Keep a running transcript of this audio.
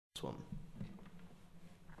next one.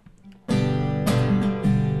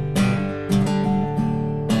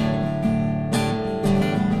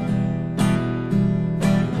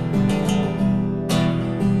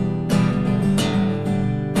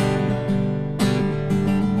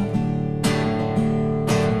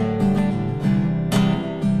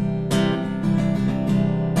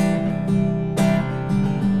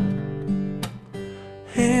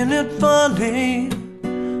 Ain't it funny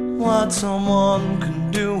what someone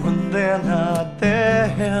can do when they're not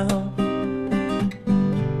there?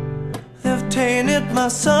 They've tainted my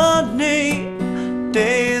sunny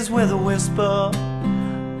days with a whisper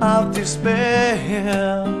of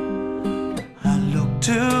despair. I look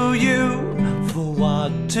to you for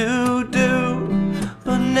what to do,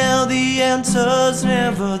 but now the answer's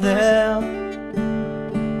never there.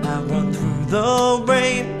 I run through the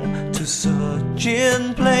rain to search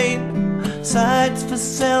in plain sights for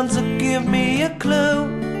sounds that give me a clue.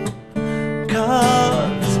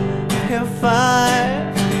 'Cause if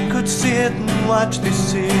I could sit and watch this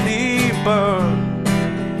city burn,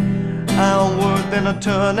 I would then I'd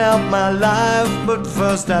turn out my life. But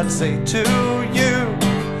first I'd say to you,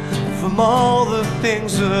 from all the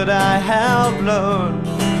things that I have learned,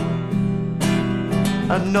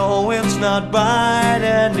 I know it's not right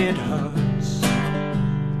and it hurts.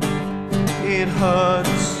 It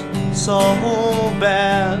hurts so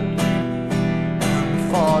bad. I'm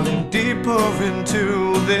falling deeper into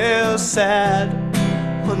this sad,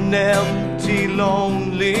 an empty,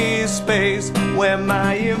 lonely space where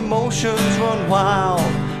my emotions run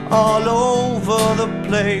wild all over the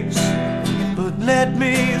place. But let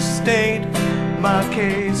me state my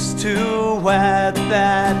case to add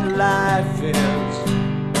that life is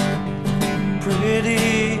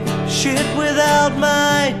pretty shit without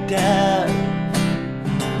my dad.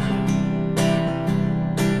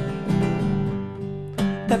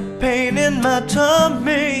 That pain in my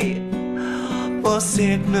tummy, or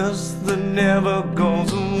sickness that never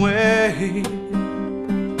goes away.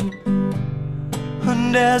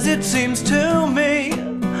 And as it seems to me,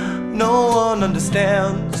 no one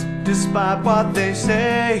understands despite what they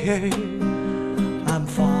say. I'm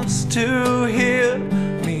forced to hear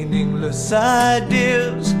meaningless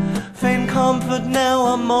ideas, faint comfort, now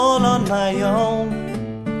I'm all on my own.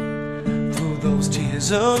 Through those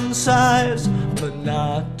tears and sighs,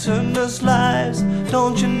 monotonous lies,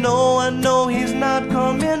 don't you know I know he's not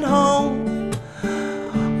coming home.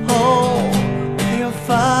 Oh, if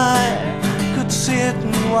I could sit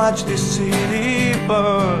and watch this city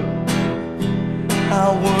burn, I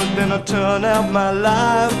would then I'd turn out my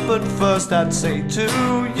life. But first I'd say to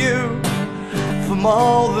you, from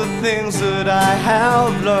all the things that I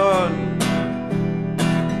have learned,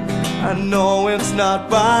 I know it's not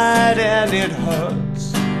right and it hurts.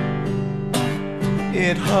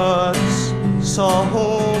 It hurts so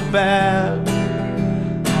bad.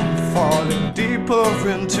 I'm falling deeper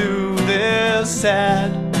into this sad,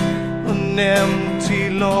 an empty,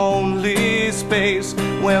 lonely space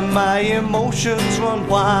where my emotions run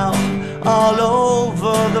wild all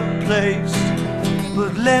over the place.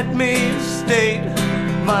 But let me state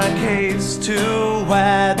my case to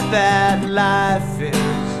add that life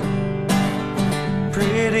is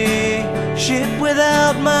pretty shit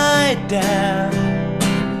without my dad.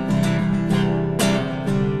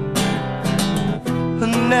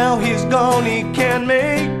 And now he's gone, he can't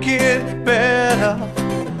make it better,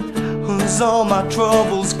 as all my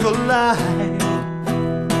troubles collide.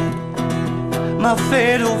 My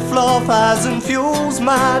fatal flaw fires and fuels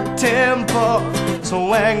my temper, so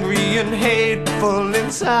angry and hateful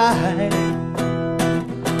inside.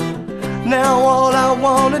 Now all I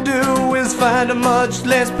wanna do is find a much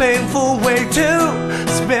less painful way to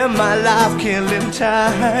spend my life killing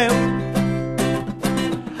time.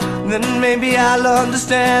 Then maybe I'll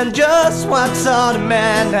understand just what sort of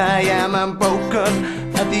man I am. I'm broken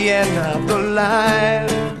at the end of the line.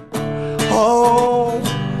 Oh,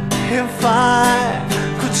 if I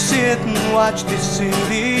could sit and watch this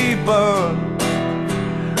city burn,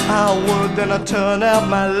 I would then I'd turn out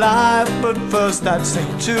my life. But first I'd say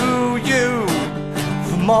to you,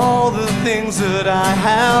 from all the things that I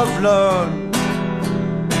have learned,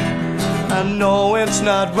 I know it's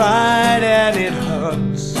not right and it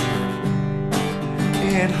hurts.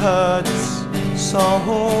 It hurts so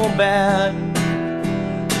bad.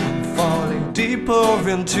 I'm falling deeper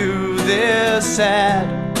into this sad,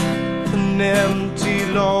 an empty,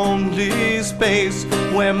 lonely space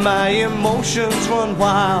where my emotions run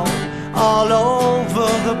wild all over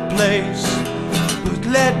the place. But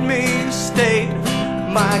let me state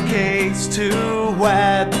my case to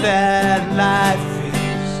add that life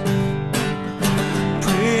is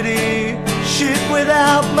pretty shit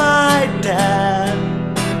without my dad.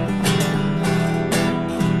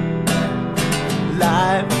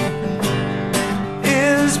 Life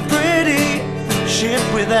is pretty shit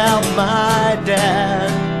without my dad.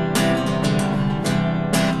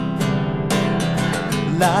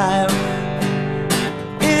 Life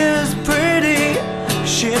is pretty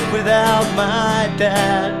shit without my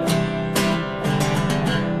dad.